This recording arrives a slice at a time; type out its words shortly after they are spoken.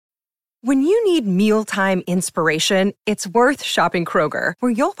When you need mealtime inspiration, it's worth shopping Kroger,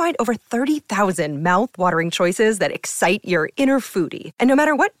 where you'll find over 30,000 mouth-watering choices that excite your inner foodie. And no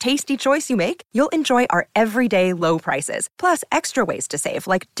matter what tasty choice you make, you'll enjoy our everyday low prices, plus extra ways to save,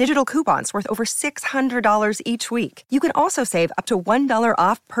 like digital coupons worth over $600 each week. You can also save up to $1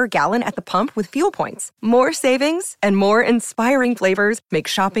 off per gallon at the pump with fuel points. More savings and more inspiring flavors make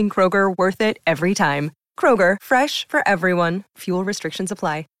shopping Kroger worth it every time. Kroger, fresh for everyone. Fuel restrictions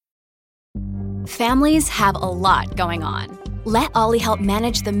apply. Families have a lot going on. Let Ollie help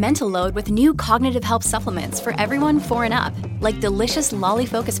manage the mental load with new cognitive help supplements for everyone 4 and up, like delicious Lolly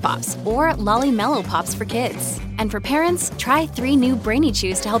Focus Pops or Lolly Mellow Pops for kids. And for parents, try 3 new Brainy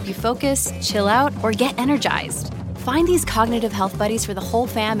Chews to help you focus, chill out, or get energized. Find these cognitive health buddies for the whole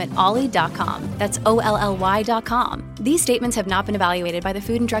fam at ollie.com. That's OLLY.com. These statements have not been evaluated by the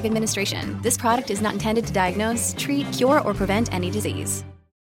Food and Drug Administration. This product is not intended to diagnose, treat, cure, or prevent any disease.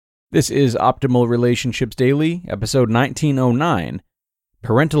 This is Optimal Relationships Daily, episode 1909.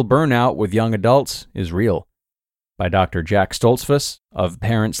 Parental Burnout with Young Adults is Real, by Dr. Jack Stoltzfus of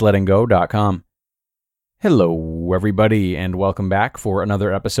ParentsLettingGo.com. Hello, everybody, and welcome back for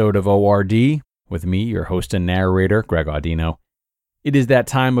another episode of ORD with me, your host and narrator, Greg Audino. It is that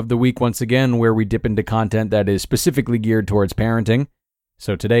time of the week once again where we dip into content that is specifically geared towards parenting.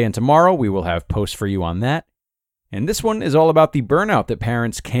 So today and tomorrow we will have posts for you on that. And this one is all about the burnout that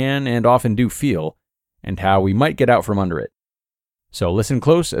parents can and often do feel, and how we might get out from under it. So listen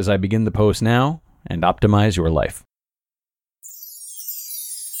close as I begin the post now, and optimize your life.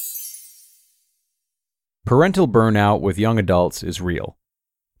 Parental Burnout with Young Adults is Real,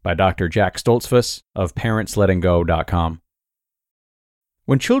 by Dr. Jack Stoltzfus of ParentsLettingGo.com.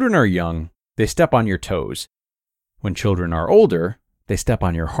 When children are young, they step on your toes. When children are older, they step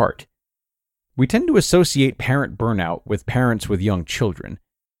on your heart. We tend to associate parent burnout with parents with young children,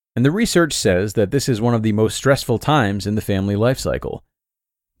 and the research says that this is one of the most stressful times in the family life cycle.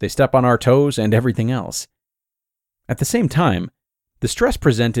 They step on our toes and everything else. At the same time, the stress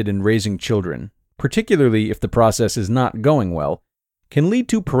presented in raising children, particularly if the process is not going well, can lead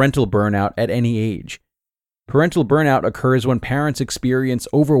to parental burnout at any age. Parental burnout occurs when parents experience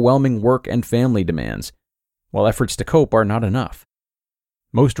overwhelming work and family demands, while efforts to cope are not enough.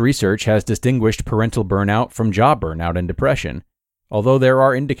 Most research has distinguished parental burnout from job burnout and depression, although there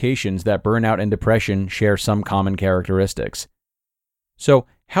are indications that burnout and depression share some common characteristics. So,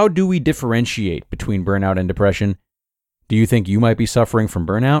 how do we differentiate between burnout and depression? Do you think you might be suffering from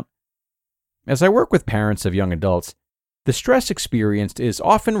burnout? As I work with parents of young adults, the stress experienced is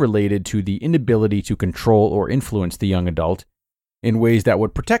often related to the inability to control or influence the young adult in ways that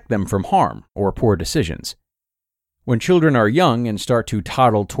would protect them from harm or poor decisions. When children are young and start to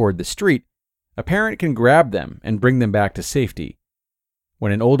toddle toward the street, a parent can grab them and bring them back to safety.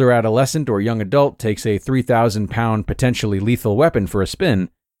 When an older adolescent or young adult takes a 3,000-pound potentially lethal weapon for a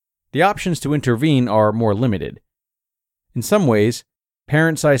spin, the options to intervene are more limited. In some ways,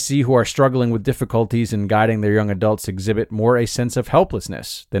 parents I see who are struggling with difficulties in guiding their young adults exhibit more a sense of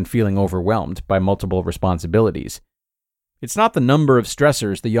helplessness than feeling overwhelmed by multiple responsibilities. It's not the number of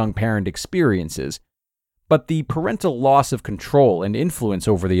stressors the young parent experiences, but the parental loss of control and influence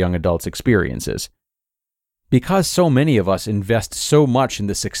over the young adult's experiences. Because so many of us invest so much in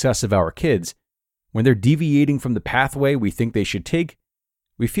the success of our kids, when they're deviating from the pathway we think they should take,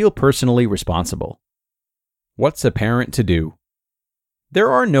 we feel personally responsible. What's a parent to do?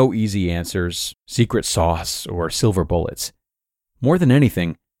 There are no easy answers, secret sauce, or silver bullets. More than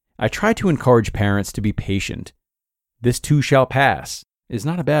anything, I try to encourage parents to be patient. This too shall pass is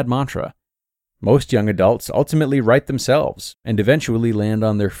not a bad mantra. Most young adults ultimately right themselves and eventually land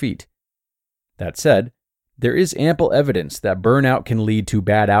on their feet. That said, there is ample evidence that burnout can lead to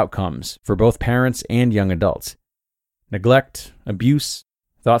bad outcomes for both parents and young adults. Neglect, abuse,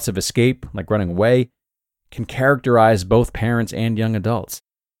 thoughts of escape, like running away, can characterize both parents and young adults.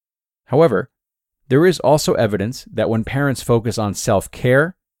 However, there is also evidence that when parents focus on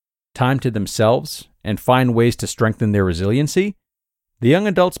self-care, time to themselves, and find ways to strengthen their resiliency, the young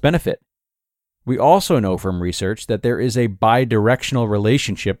adults benefit. We also know from research that there is a bi-directional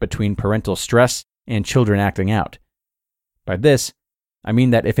relationship between parental stress and children acting out. By this, I mean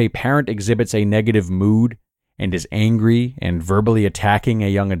that if a parent exhibits a negative mood and is angry and verbally attacking a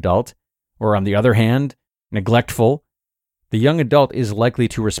young adult, or on the other hand, neglectful, the young adult is likely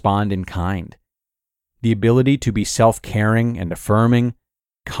to respond in kind. The ability to be self-caring and affirming,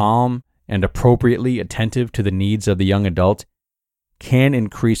 calm, and appropriately attentive to the needs of the young adult can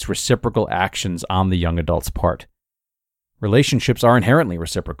increase reciprocal actions on the young adult's part. Relationships are inherently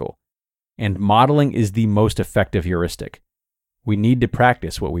reciprocal, and modeling is the most effective heuristic. We need to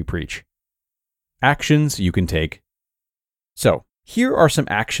practice what we preach. Actions you can take. So, here are some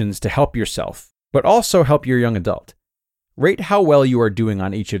actions to help yourself, but also help your young adult. Rate how well you are doing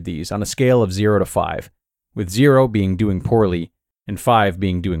on each of these on a scale of 0 to 5, with 0 being doing poorly and 5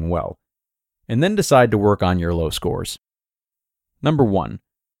 being doing well, and then decide to work on your low scores. Number 1.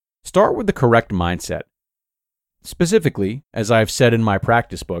 Start with the correct mindset. Specifically, as I've said in my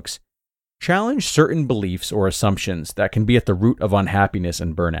practice books, challenge certain beliefs or assumptions that can be at the root of unhappiness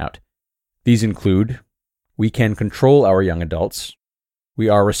and burnout. These include, we can control our young adults, we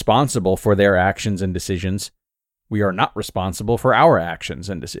are responsible for their actions and decisions, we are not responsible for our actions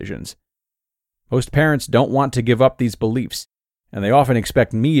and decisions. Most parents don't want to give up these beliefs, and they often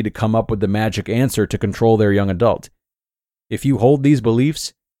expect me to come up with the magic answer to control their young adult. If you hold these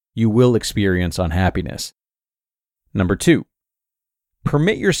beliefs, you will experience unhappiness. Number 2.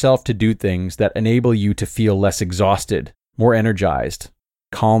 Permit yourself to do things that enable you to feel less exhausted, more energized,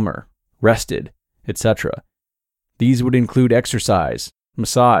 calmer, rested, etc. These would include exercise,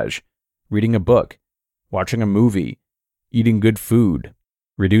 massage, reading a book, watching a movie, eating good food,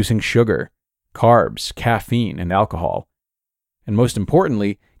 reducing sugar, carbs, caffeine, and alcohol, and most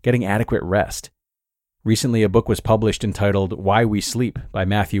importantly, getting adequate rest. Recently, a book was published entitled Why We Sleep by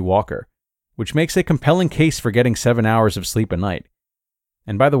Matthew Walker, which makes a compelling case for getting 7 hours of sleep a night.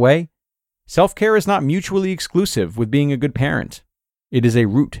 And by the way, self-care is not mutually exclusive with being a good parent. It is a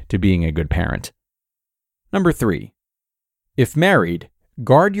route to being a good parent. Number 3. If married,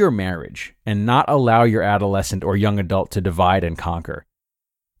 guard your marriage and not allow your adolescent or young adult to divide and conquer.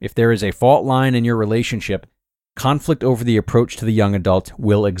 If there is a fault line in your relationship, conflict over the approach to the young adult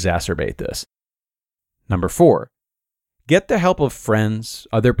will exacerbate this. Number 4. Get the help of friends,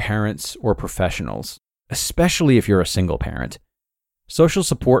 other parents, or professionals, especially if you're a single parent. Social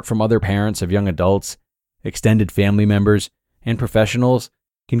support from other parents of young adults, extended family members, and professionals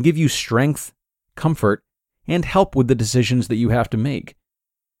can give you strength, comfort, and help with the decisions that you have to make.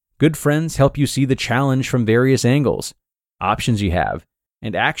 Good friends help you see the challenge from various angles, options you have,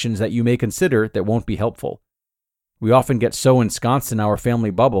 and actions that you may consider that won't be helpful. We often get so ensconced in our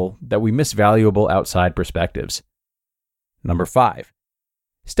family bubble that we miss valuable outside perspectives. Number 5.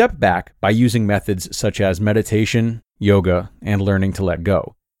 Step back by using methods such as meditation, yoga, and learning to let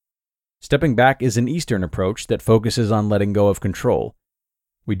go. Stepping back is an Eastern approach that focuses on letting go of control.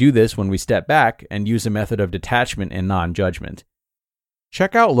 We do this when we step back and use a method of detachment and non-judgment.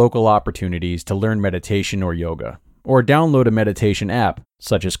 Check out local opportunities to learn meditation or yoga, or download a meditation app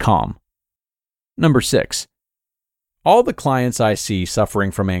such as Calm. Number 6. All the clients I see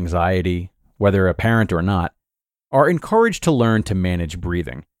suffering from anxiety, whether a parent or not, are encouraged to learn to manage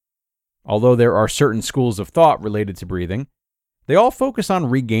breathing. Although there are certain schools of thought related to breathing, they all focus on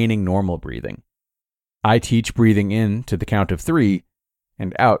regaining normal breathing. I teach breathing in to the count of 3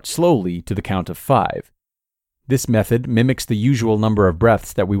 and out slowly to the count of 5. This method mimics the usual number of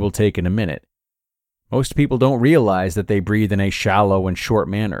breaths that we will take in a minute. Most people don't realize that they breathe in a shallow and short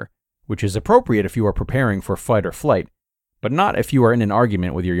manner, which is appropriate if you are preparing for fight or flight, but not if you are in an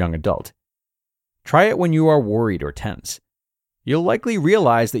argument with your young adult. Try it when you are worried or tense. You'll likely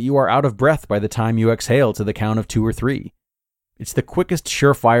realize that you are out of breath by the time you exhale to the count of 2 or 3. It's the quickest,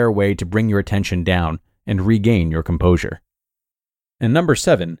 surefire way to bring your attention down and regain your composure. And number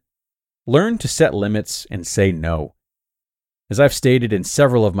 7, learn to set limits and say no. As I've stated in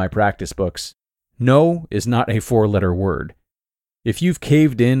several of my practice books, no is not a 4-letter word. If you've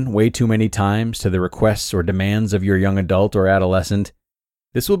caved in way too many times to the requests or demands of your young adult or adolescent,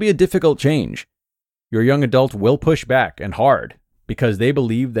 this will be a difficult change. Your young adult will push back, and hard, because they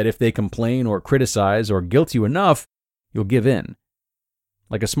believe that if they complain or criticize or guilt you enough, you'll give in.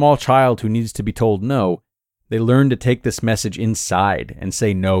 Like a small child who needs to be told no, they learn to take this message inside and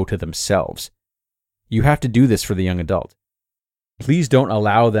say no to themselves. You have to do this for the young adult. Please don't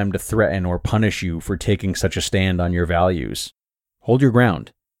allow them to threaten or punish you for taking such a stand on your values. Hold your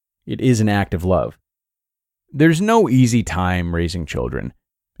ground. It is an act of love. There's no easy time raising children,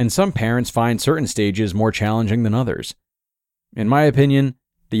 and some parents find certain stages more challenging than others. In my opinion,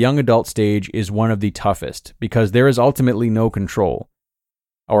 the young adult stage is one of the toughest because there is ultimately no control.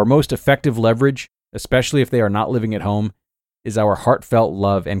 Our most effective leverage, especially if they are not living at home, is our heartfelt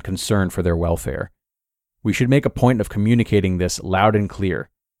love and concern for their welfare. We should make a point of communicating this loud and clear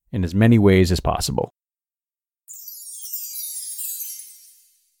in as many ways as possible.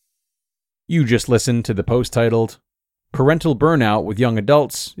 You just listened to the post titled, Parental Burnout with Young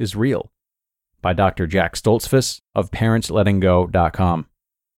Adults is Real, by Dr. Jack Stoltzfus of ParentsLettingGo.com.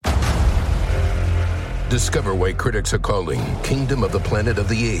 Discover why critics are calling Kingdom of the Planet of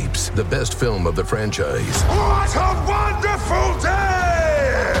the Apes the best film of the franchise. What a wonderful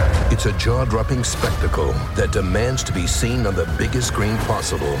day! It's It's a jaw-dropping spectacle that demands to be seen on the biggest screen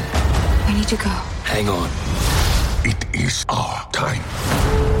possible. I need to go. Hang on. It is our time.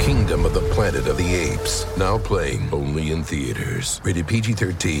 Kingdom of the Planet of the Apes. Now playing only in theaters. Rated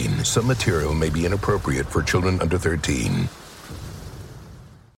PG-13. Some material may be inappropriate for children under 13.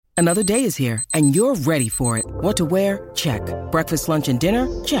 Another day is here, and you're ready for it. What to wear? Check. Breakfast, lunch, and dinner?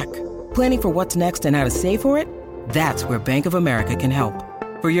 Check. Planning for what's next and how to save for it? That's where Bank of America can help.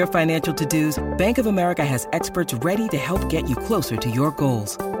 For your financial to-dos, Bank of America has experts ready to help get you closer to your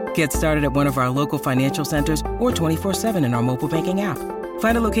goals. Get started at one of our local financial centers or 24/7 in our mobile banking app.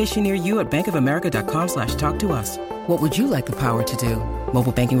 Find a location near you at bankofamerica.com/talktous. What would you like the power to do?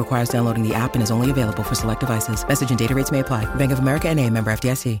 Mobile banking requires downloading the app and is only available for select devices. Message and data rates may apply. Bank of America N.A., member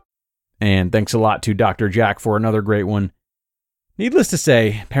FDIC. And thanks a lot to Dr. Jack for another great one. Needless to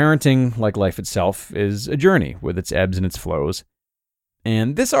say, parenting, like life itself, is a journey with its ebbs and its flows.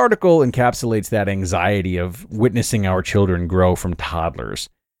 And this article encapsulates that anxiety of witnessing our children grow from toddlers,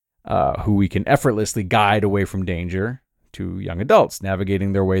 who we can effortlessly guide away from danger, to young adults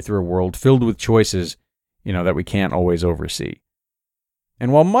navigating their way through a world filled with choices, that we can't always oversee.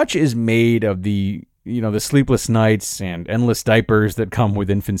 And while much is made of the sleepless nights and endless diapers that come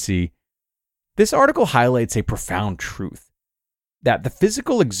with infancy, this article highlights a profound truth: that the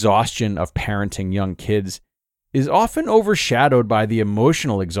physical exhaustion of parenting young kids is often overshadowed by the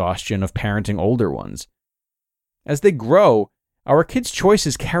emotional exhaustion of parenting older ones. As they grow, our kids'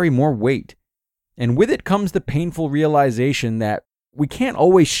 choices carry more weight, and with it comes the painful realization that we can't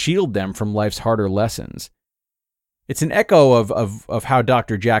always shield them from life's harder lessons. It's an echo of how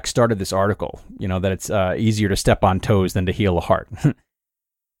Dr. Jack started this article, that it's easier to step on toes than to heal a heart.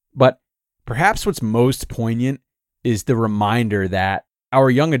 But perhaps what's most poignant is the reminder that our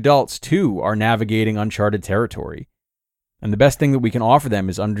young adults, too, are navigating uncharted territory. And the best thing that we can offer them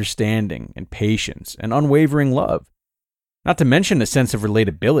is understanding and patience and unwavering love. Not to mention a sense of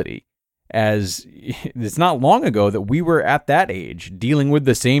relatability, as it's not long ago that we were at that age dealing with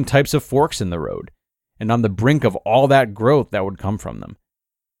the same types of forks in the road and on the brink of all that growth that would come from them.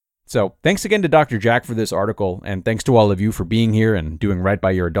 So thanks again to Dr. Jack for this article, and thanks to all of you for being here and doing right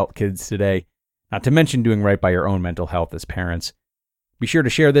by your adult kids today, not to mention doing right by your own mental health as parents. Be sure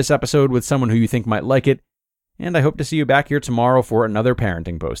to share this episode with someone who you think might like it, and I hope to see you back here tomorrow for another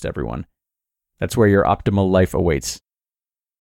parenting post, everyone. That's where your optimal life awaits.